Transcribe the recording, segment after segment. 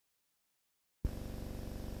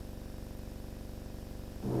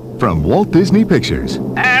from Walt Disney Pictures.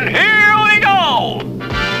 And here we go!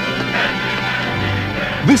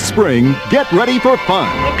 This spring, get ready for fun.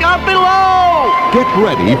 Look out below! Get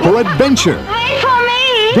ready for adventure. Wait for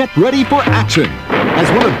me! Get ready for action. As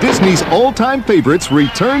one of Disney's all-time favorites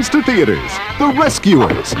returns to theaters, The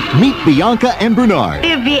Rescuers. Meet Bianca and Bernard.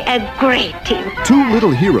 You'll be a great team. Two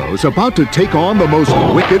little heroes about to take on the most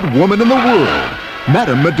wicked woman in the world,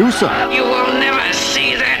 Madame Medusa. You will never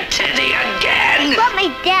see that titty again! Put me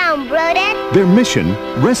down, Brodette. Their mission,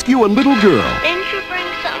 rescue a little girl. Didn't you bring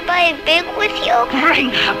somebody big with you? Bring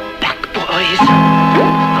her back, boys!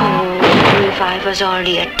 Oh, if I was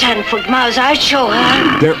only a 10-foot mouse, I'd show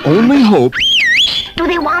her. Their only hope, Do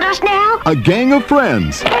they want us now? a gang of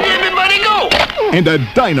friends, Everybody go! and a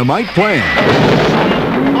dynamite plan.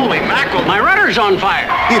 Holy mackerel, my rudder's on fire!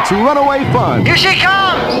 It's runaway fun Here she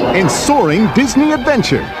comes! and soaring Disney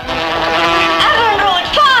adventure. I'm gonna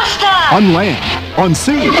go faster! On land, on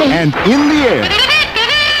sea, and in the air.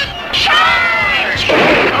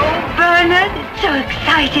 Oh, Bernard, it's so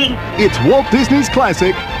exciting. It's Walt Disney's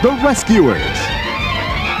classic, The Rescuers.